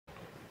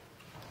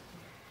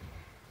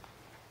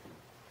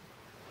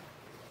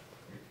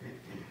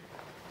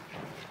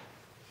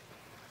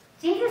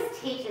Jesus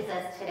teaches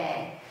us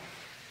today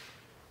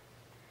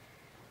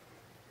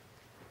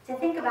to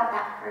think about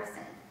that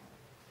person.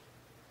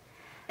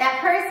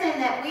 That person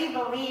that we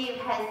believe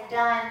has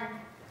done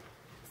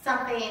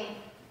something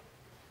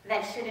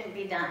that shouldn't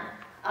be done.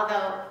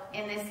 Although,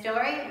 in this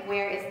story,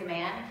 where is the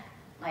man?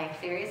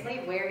 Like,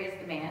 seriously, where is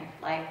the man?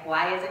 Like,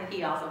 why isn't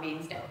he also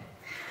being stoned?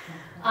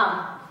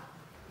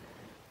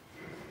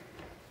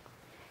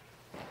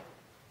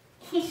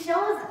 He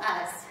shows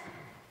us,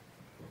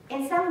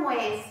 in some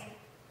ways,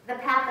 the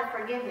path of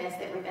forgiveness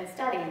that we've been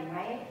studying,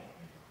 right?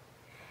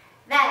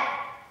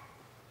 That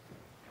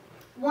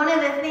one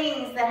of the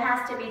things that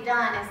has to be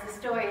done is the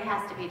story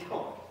has to be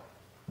told.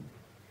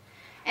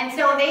 And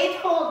so they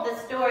told the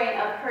story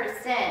of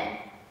her sin,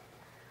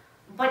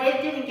 but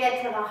it didn't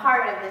get to the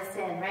heart of the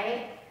sin,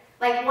 right?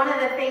 Like, one of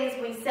the things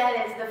we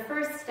said is the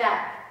first step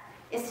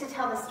is to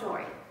tell the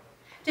story.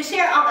 To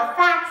share all the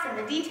facts and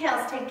the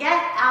details, to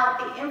get out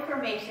the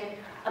information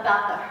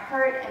about the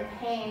hurt and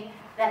pain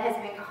that has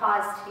been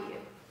caused to you.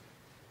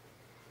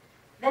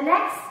 The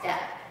next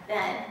step,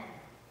 then,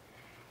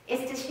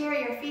 is to share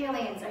your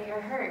feelings or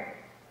your hurt.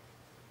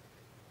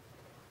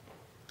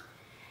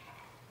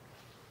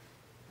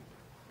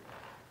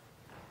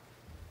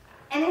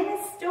 And in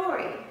this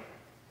story,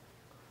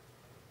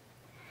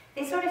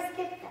 they sort of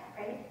skip that,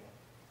 right?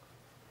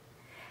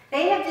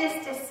 They have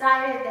just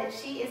decided that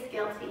she is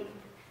guilty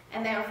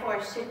and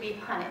therefore should be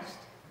punished.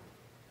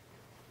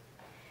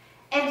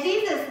 And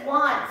Jesus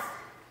wants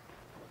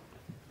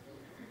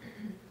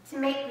to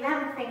make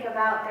them think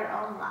about their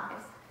own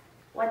lives,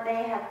 what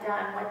they have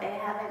done, what they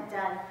haven't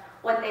done,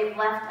 what they've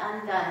left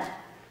undone.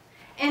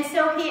 And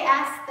so he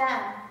asks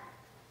them,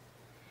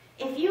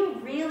 if you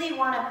really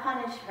want to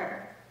punish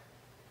her,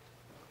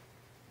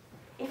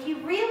 if you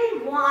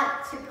really want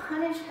to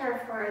punish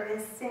her for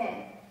this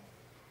sin,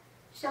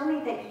 show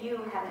me that you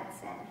haven't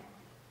sinned.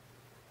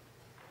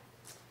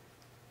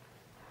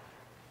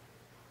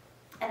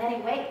 And then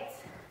he waits.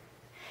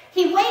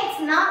 He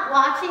waits, not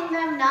watching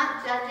them,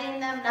 not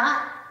judging them,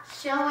 not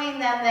showing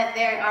them that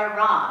they are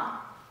wrong.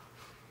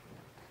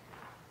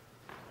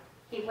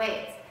 He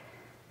waits.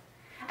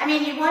 I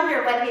mean, you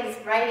wonder what he's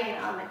writing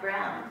on the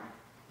ground.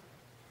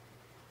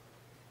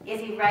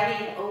 Is he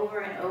writing over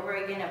and over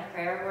again a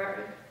prayer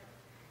word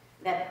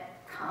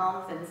that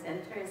calms and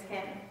centers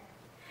him?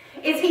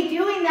 Is he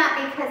doing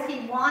that because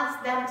he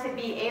wants them to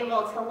be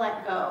able to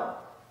let go?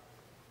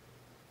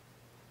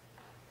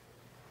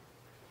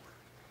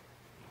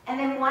 And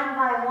then one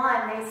by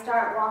one, they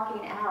start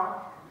walking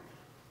out,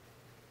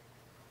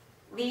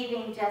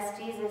 leaving just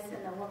Jesus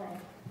and the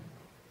woman.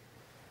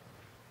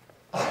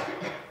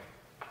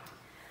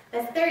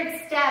 The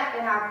third step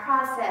in our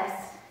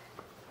process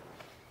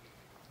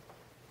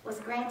was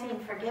granting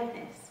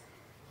forgiveness.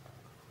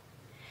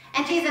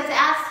 And Jesus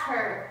asked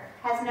her,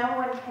 has no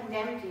one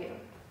condemned you?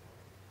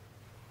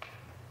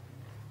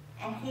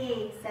 And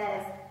he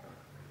says,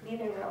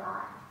 neither will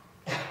I.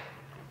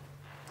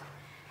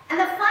 And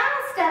the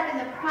final step in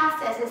the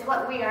process is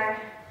what we are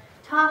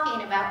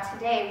talking about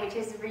today, which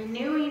is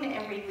renewing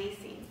and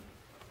releasing.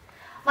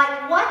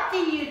 Like, what do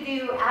you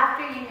do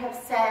after you have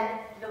said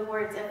the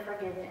words of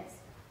forgiveness?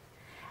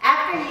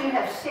 After you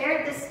have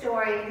shared the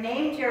story,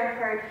 named your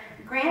hurt,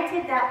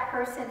 granted that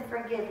person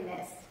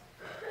forgiveness,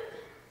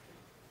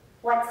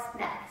 what's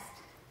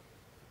next?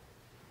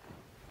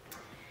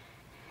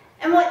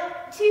 And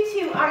what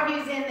Tutu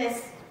argues in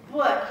this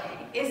book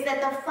is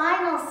that the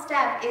final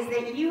step is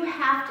that you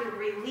have to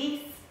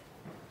release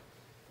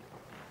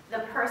the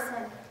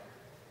person,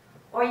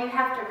 or you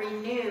have to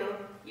renew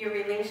your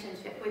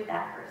relationship with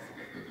that person.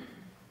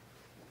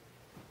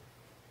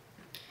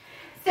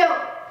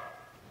 So,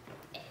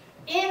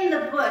 in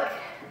the book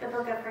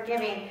of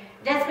Forgiving,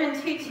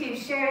 Desmond Tutu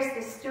shares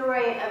the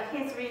story of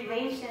his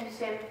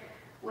relationship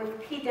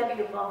with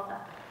P.W. Botha,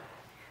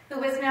 who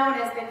was known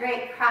as the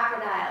Great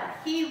Crocodile.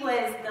 He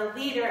was the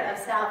leader of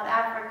South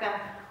Africa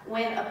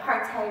when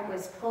apartheid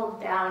was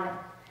pulled down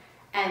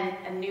and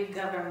a new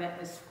government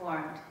was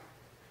formed.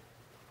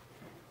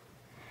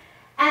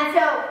 And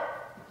so,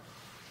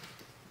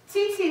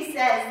 Tutu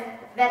says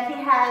that he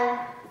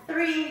had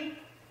 3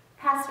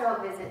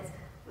 pastoral visits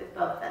with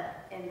Botha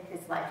in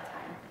his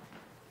lifetime.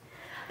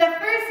 The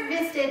first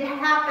visit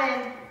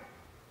happened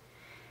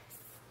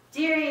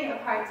during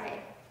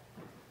apartheid,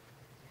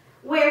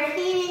 where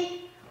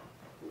he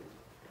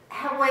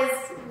was,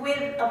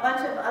 with a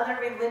bunch of other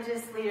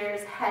religious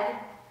leaders, had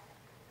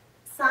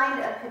signed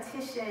a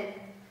petition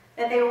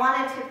that they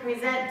wanted to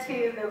present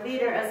to the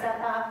leader of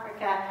South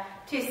Africa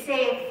to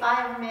save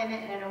 5 men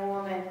and a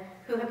woman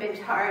who had been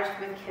charged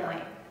with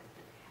killing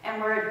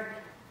and were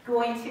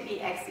going to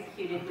be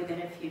executed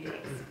within a few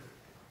days.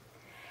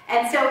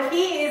 And so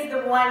he is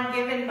the one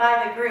given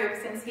by the group,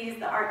 since he's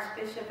the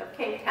Archbishop of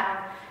Cape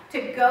Town,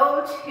 to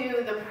go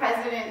to the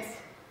president's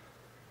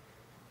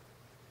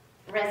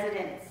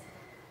residence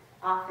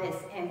office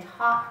and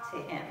talk to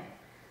him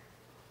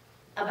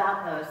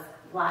about those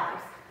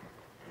lives,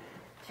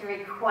 to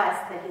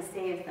request that he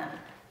save them.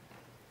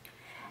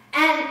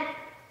 And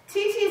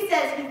Tutu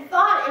says he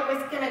thought it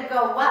was going to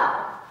go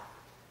well,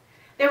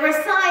 There were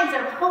signs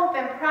of hope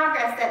and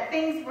progress that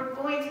things were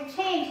going to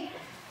change.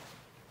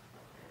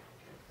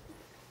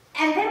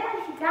 And then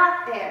when he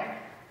got there,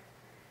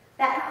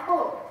 that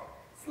hope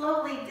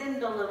slowly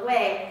dwindled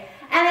away.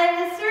 And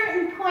at a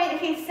certain point,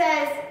 he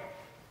says,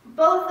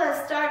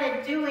 Mpho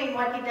started doing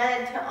what he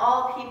did to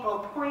all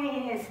people,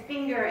 pointing his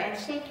finger and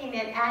shaking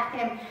it at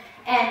him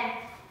and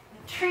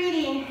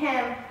treating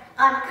him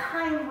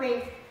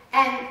unkindly.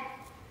 And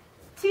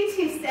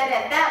Tutu said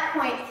at that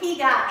point he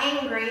got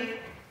angry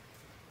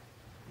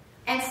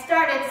and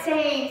started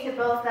saying to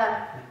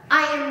Mpho,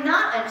 I am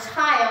not a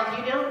child.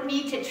 You don't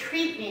need to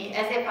treat me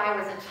as if I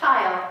was a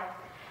child.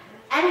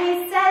 And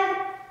he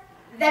said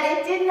that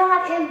it did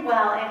not end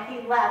well, and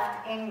he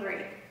left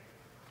angry.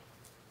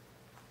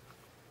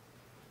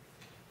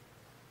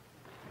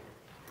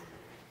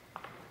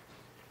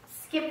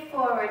 Skip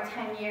forward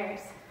 10 years.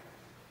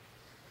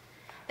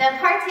 The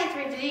apartheid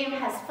regime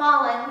has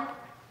fallen,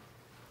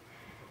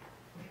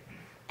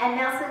 and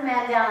Nelson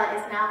Mandela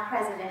is now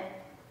president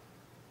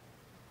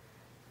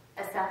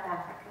of South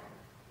Africa.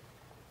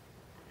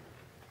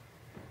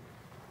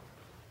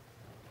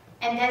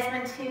 And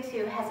Desmond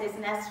Tutu has his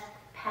next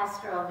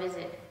pastoral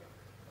visit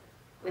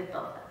with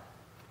Mpho.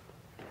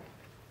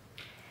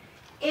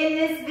 In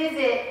this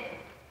visit,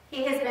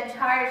 he has been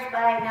charged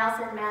by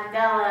Nelson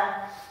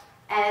Mandela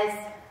as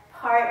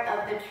part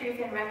of the Truth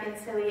and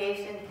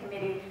Reconciliation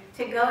Committee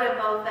to go to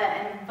Mpho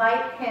and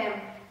invite him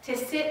to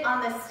sit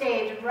on the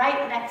stage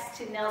right next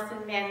to Nelson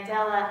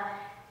Mandela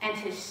and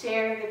to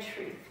share the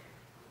truth.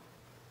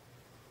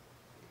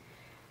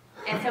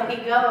 And so he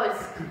goes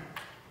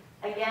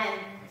again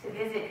to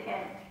visit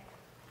him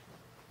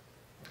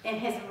in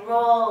his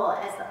role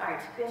as the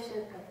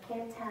Archbishop of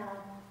Cape Town,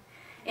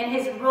 in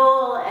his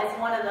role as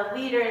one of the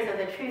leaders of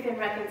the Truth and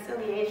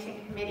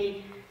Reconciliation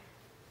Committee.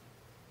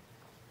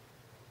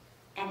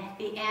 And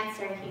the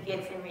answer he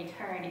gets in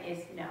return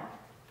is no.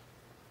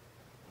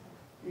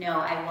 No,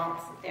 I won't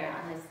sit there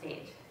on the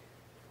stage.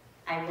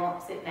 I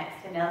won't sit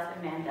next to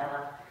Nelson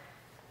Mandela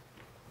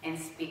and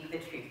speak the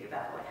truth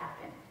about what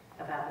happened,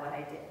 about what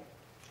I did.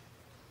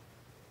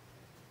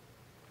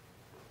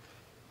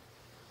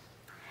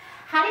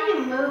 How do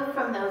you move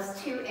from those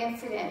two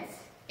incidents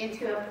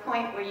into a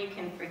point where you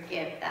can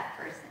forgive that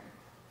person?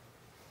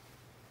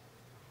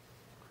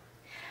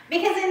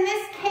 Because in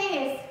this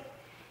case,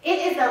 it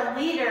is a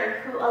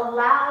leader who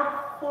allowed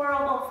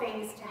horrible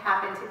things to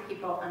happen to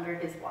people under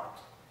his watch.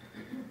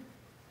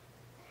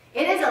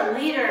 It is a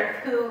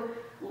leader who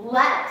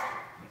let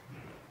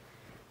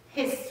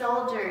his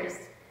soldiers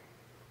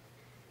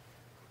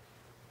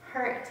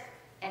hurt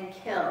and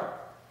kill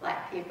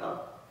black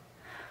people,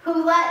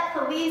 who let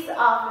police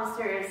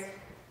officers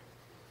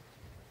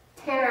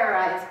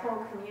terrorize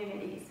whole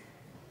communities,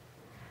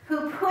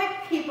 who put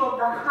people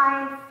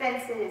behind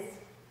fences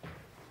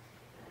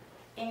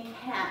in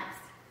camps.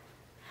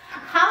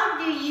 How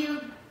do you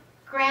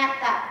grant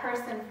that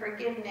person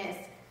forgiveness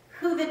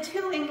who the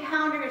two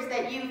encounters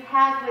that you've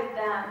had with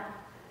them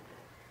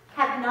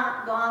have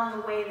not gone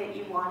the way that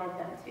you wanted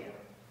them to?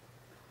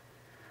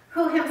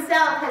 Who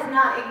himself has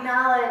not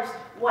acknowledged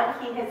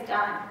what he has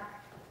done?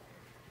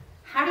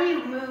 How do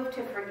you move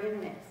to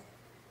forgiveness?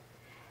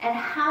 And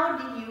how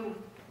do you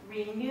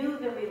renew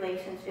the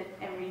relationship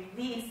and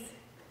release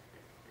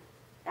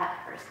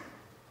that person?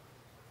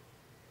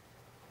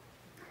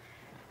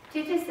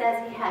 Tutu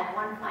says he had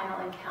one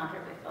final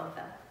encounter with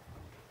Mpho.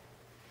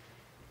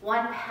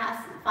 One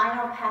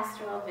final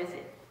pastoral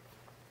visit.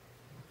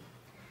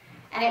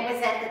 And it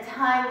was at the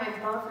time when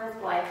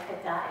Mpho's wife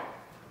had died.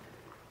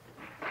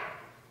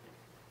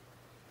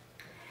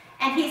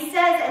 And he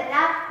says at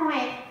that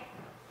point,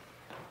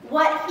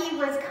 what he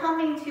was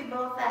coming to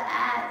Mpho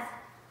as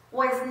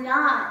was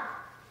not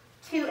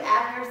two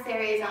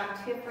adversaries on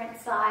different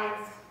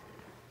sides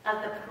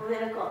of the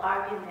political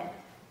argument,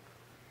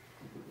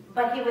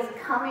 but he was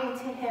coming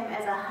to him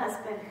as a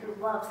husband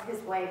who loves his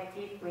wife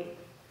deeply.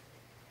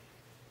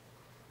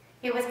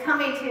 He was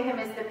coming to him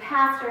as the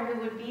pastor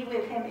who would be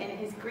with him in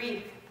his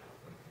grief.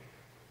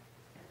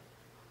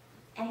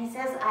 And he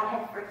says, I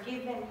had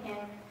forgiven him.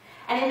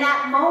 And in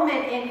that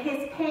moment, in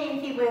his pain,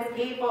 he was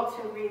able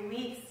to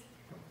release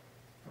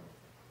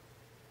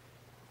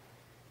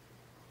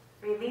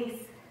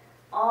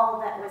all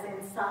that was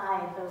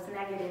inside those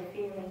negative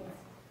feelings.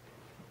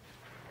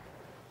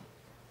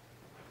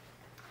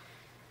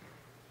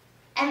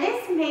 And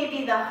this may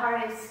be the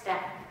hardest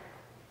step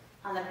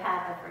on the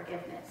path of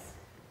forgiveness.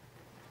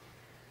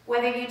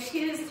 Whether you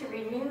choose to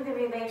renew the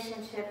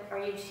relationship or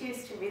you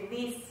choose to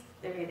release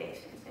the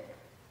relationship.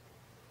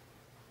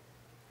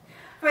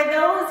 For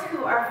those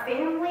who are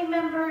family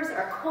members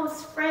or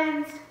close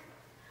friends,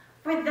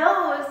 for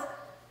those,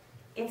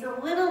 it's a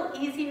little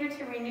easier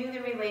to renew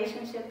the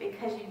relationship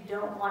because you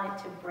don't want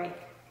it to break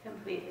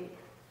completely.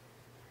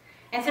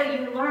 And so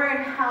you learn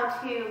how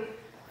to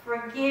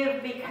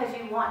forgive because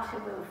you want to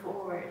move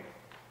forward.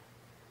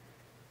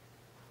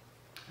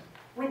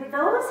 With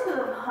those who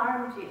have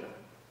harmed you,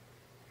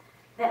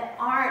 that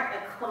aren't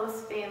a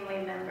close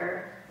family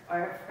member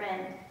or a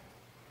friend,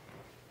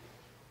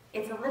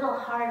 it's a little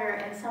harder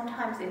and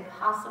sometimes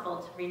impossible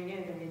to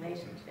renew the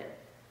relationship.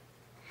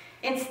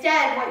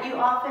 Instead, what you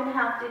often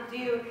have to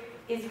do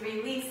is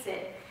release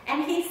it.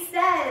 And he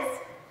says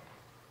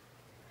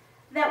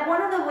that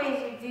one of the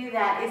ways you do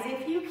that is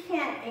if you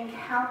can't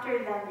encounter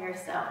them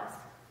yourselves.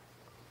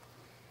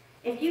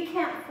 If you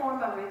can't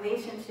form a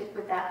relationship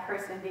with that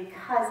person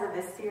because of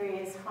the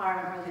serious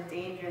harm or the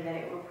danger that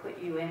it will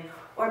put you in,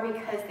 or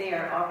because they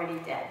are already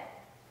dead.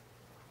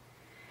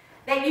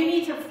 That you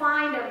need to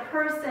find a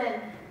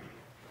person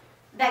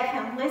that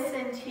can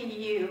listen to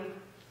you,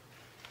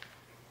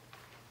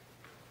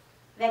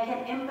 that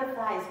can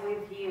empathize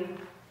with you,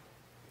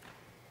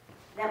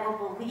 that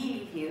will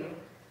believe you,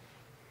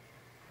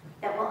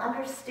 that will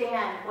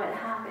understand what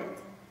happened,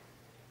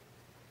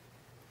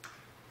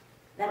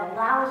 that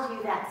allows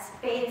you that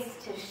space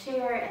to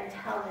share and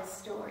tell this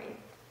story.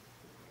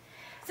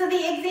 So the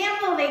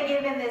example they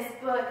give in this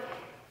book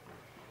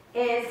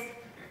is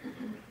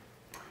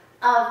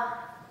of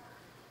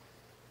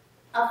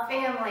a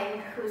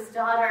family whose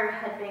daughter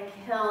had been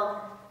killed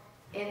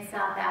in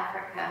South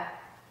Africa.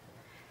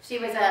 She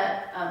was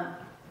a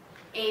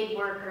aid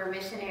worker,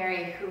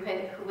 missionary who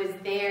was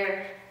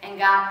there and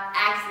got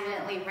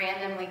accidentally,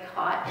 randomly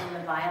caught in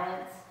the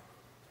violence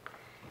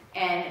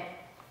and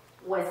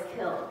was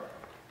killed.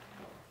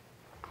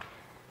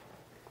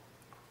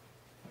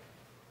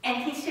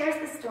 And he shares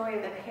the story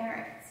of the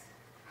parents.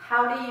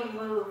 How do you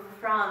move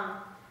from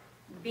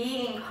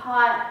being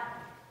caught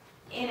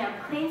in a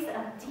place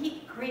of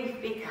deep grief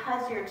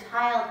because your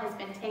child has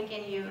been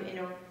taken you in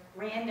a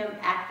random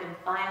act of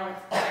violence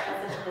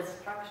because of the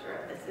structure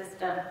of the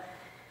system?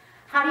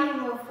 How do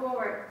you move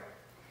forward?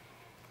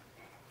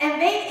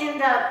 And they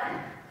end up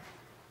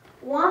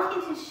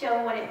wanting to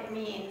show what it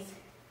means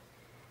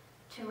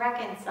to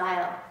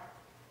reconcile,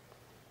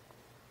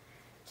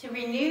 to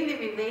renew the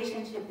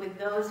relationship with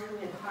those who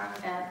had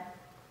harmed them.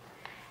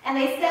 And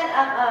they set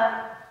up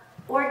an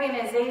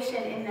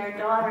organization in their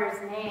daughter's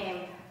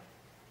name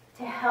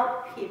to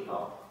help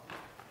people.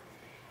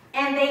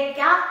 And they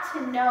got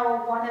to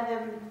know one of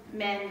the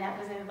men that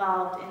was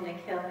involved in the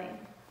killing.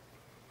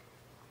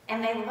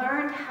 And they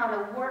learned how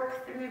to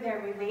work through their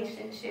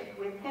relationship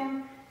with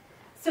him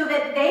so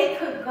that they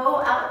could go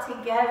out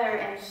together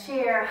and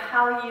share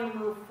how you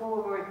move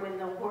forward when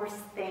the worst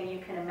thing you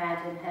can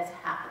imagine has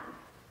happened.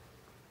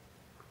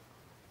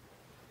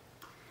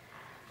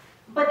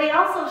 But they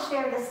also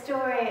share the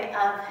story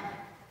of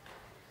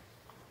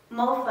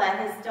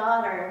Mpho, his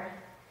daughter.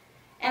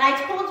 And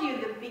I told you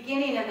the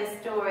beginning of the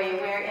story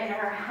where in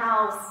her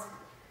house,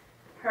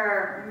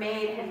 her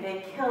maid had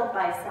been killed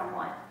by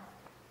someone.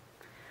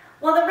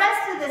 Well, the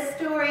rest of the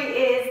story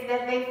is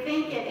that they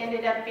think it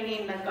ended up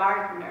being the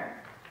gardener.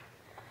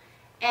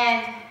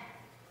 And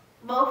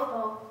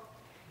Mpho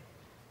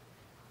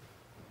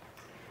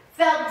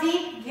felt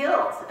deep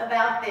guilt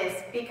about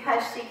this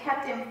because she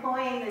kept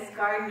employing this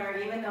gardener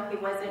even though he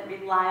wasn't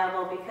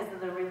reliable because of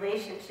the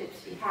relationship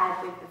she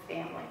had with the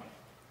family.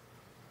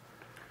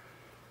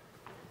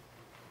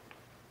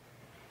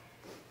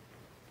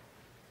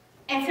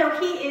 And so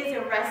he is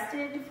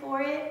arrested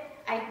for it.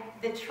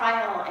 The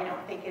trial, I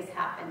don't think, has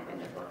happened when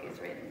the book is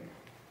written.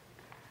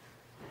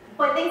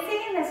 But they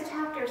say in this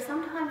chapter,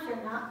 sometimes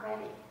you're not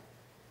ready.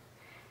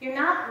 You're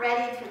not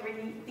ready to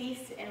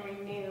release and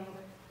renew.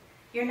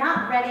 You're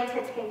not ready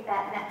to take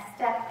that next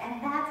step,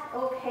 and that's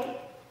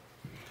okay.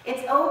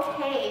 It's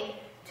okay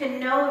to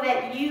know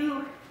that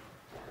you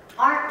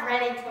aren't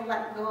ready to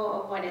let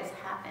go of what has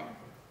happened.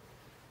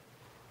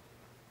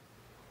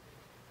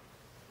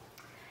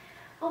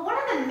 But one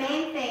of the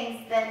main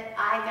things that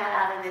I got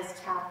out of this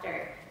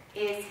chapter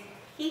is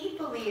he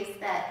believes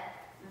that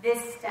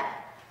this step,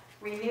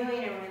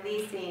 renewing and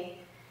releasing,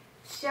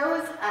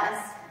 shows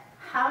us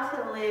how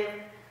to live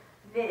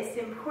this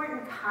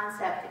important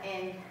concept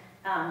in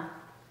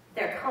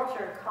their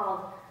culture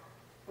called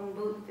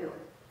Mpho.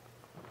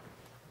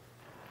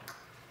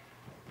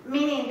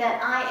 Meaning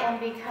that I am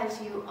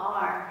because you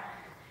are.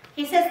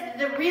 He says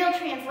the real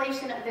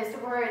translation of this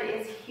word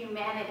is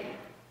humanity.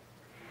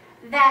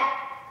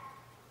 That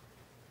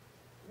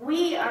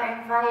we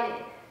are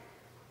invited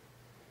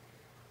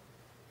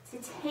to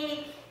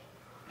take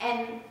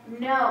and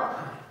know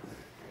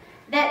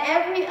that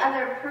every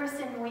other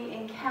person we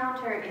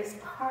encounter is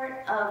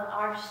part of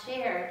our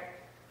shared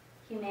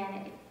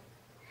humanity.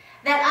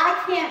 That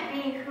I can't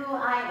be who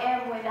I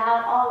am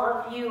without all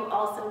of you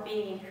also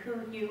being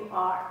who you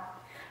are.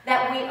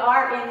 That we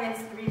are in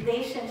this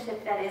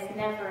relationship that is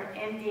never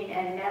ending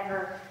and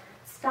never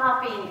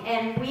stopping,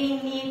 and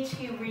we need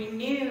to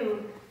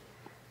renew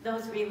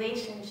those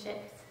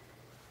relationships.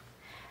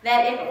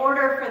 That in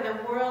order for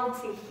the world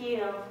to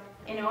heal,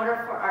 in order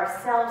for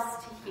ourselves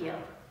to heal,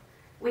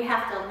 we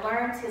have to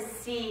learn to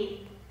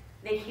see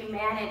the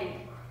humanity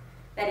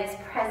that is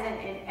present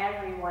in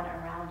everyone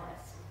around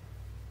us.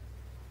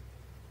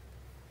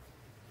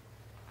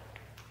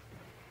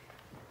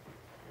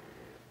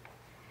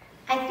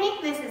 I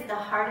think this is the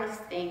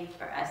hardest thing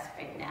for us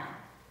right now.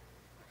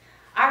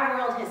 Our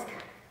world has,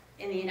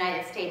 in the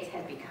United States,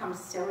 has become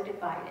so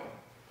divided.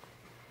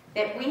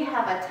 that we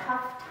have a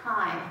tough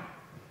time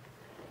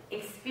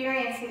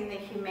experiencing the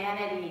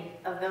humanity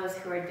of those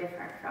who are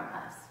different from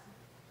us.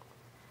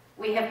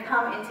 We have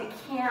come into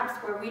camps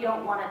where we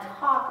don't want to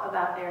talk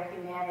about their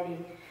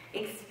humanity,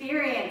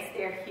 experience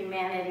their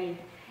humanity,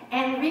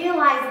 and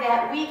realize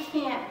that we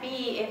can't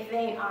be if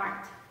they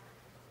aren't.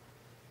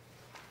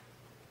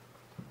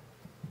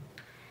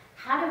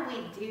 How do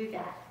we do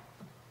that?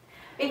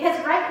 Because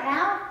right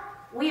now,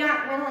 we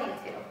aren't willing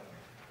to.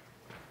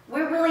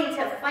 We're willing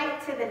to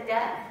fight to the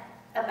death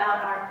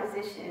about our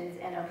positions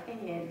and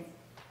opinions,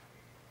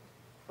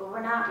 but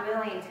we're not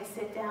willing to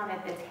sit down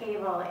at the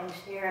table and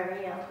share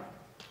a meal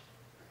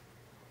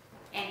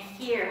and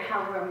hear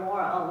how we're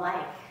more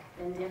alike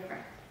than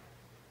different.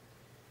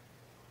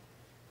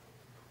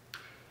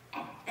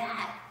 And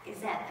that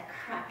is at the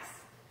crux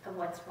of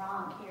what's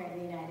wrong here in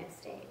the United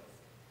States.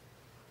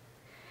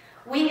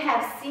 We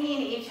have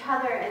seen each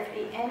other as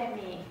the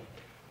enemy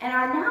and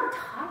are now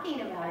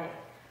talking about it.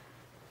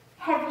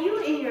 Have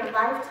you in your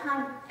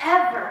lifetime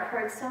ever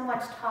heard so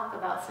much talk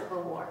about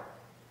civil war?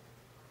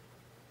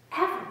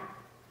 Ever.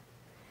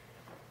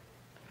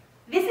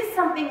 This is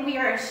something we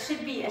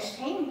should be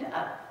ashamed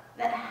of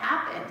that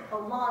happened a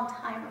long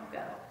time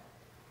ago.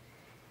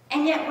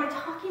 And yet we're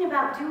talking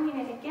about doing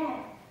it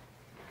again.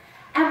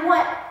 And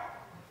what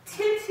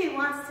Tutu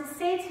wants to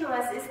say to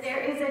us is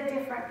there is a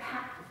different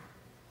path.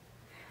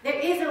 There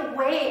is a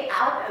way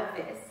out of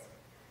this,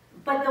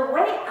 but the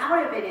way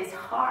out of it is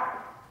hard.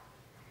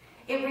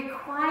 It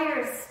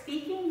requires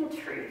speaking the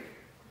truth,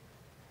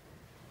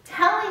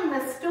 telling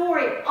the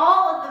story,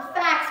 all of the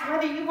facts,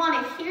 whether you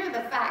want to hear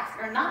the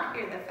facts or not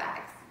hear the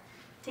facts,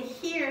 to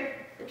hear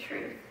the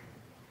truth,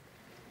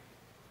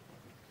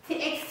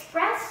 to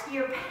express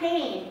your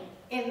pain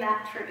in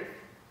that truth,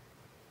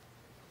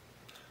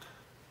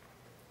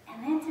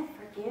 and then to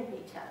forgive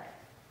each other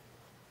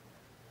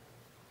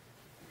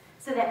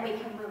so that we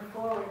can move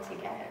forward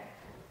together.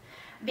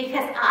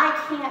 Because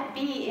I can't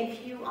be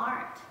if you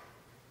aren't.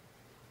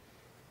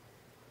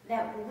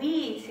 That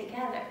we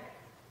together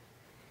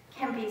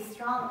can be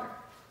stronger.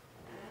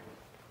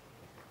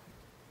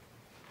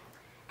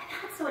 And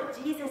that's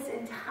what Jesus'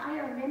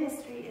 entire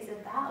ministry is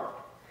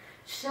about.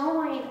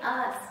 Showing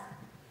us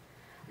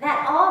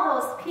that all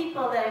those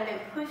people that have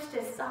been pushed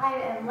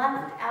aside and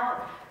left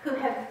out, who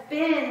have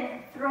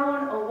been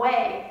thrown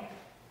away,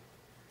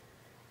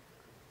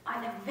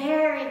 are the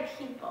very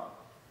people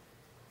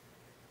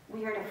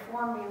we are to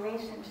form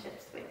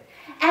relationships with.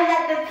 And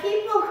that the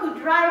people who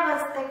drive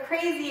us the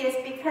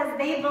craziest because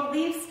they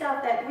believe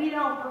stuff that we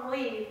don't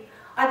believe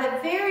are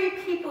the very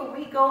people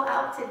we go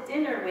out to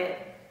dinner with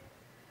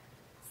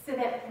so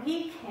that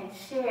we can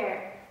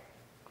share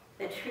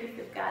the truth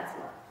of God's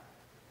love.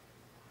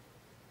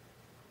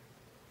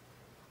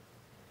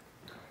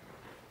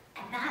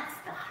 And that's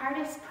the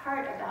hardest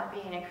part about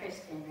being a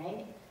Christian,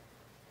 right?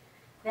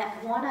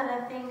 That one of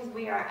the things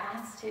we are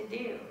asked to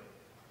do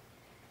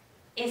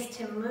is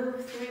to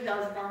move through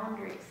those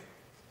boundaries.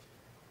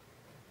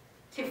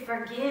 To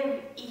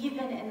forgive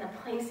even in the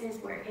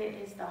places where it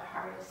is the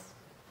hardest.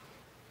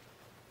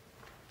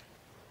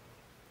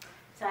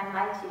 So I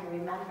invite you to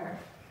remember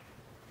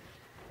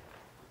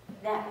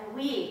that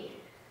we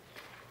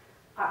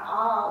are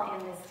all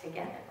in this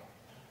together.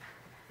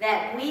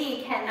 That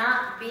we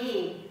cannot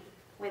be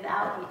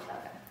without each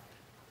other.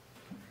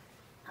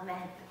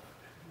 Amen.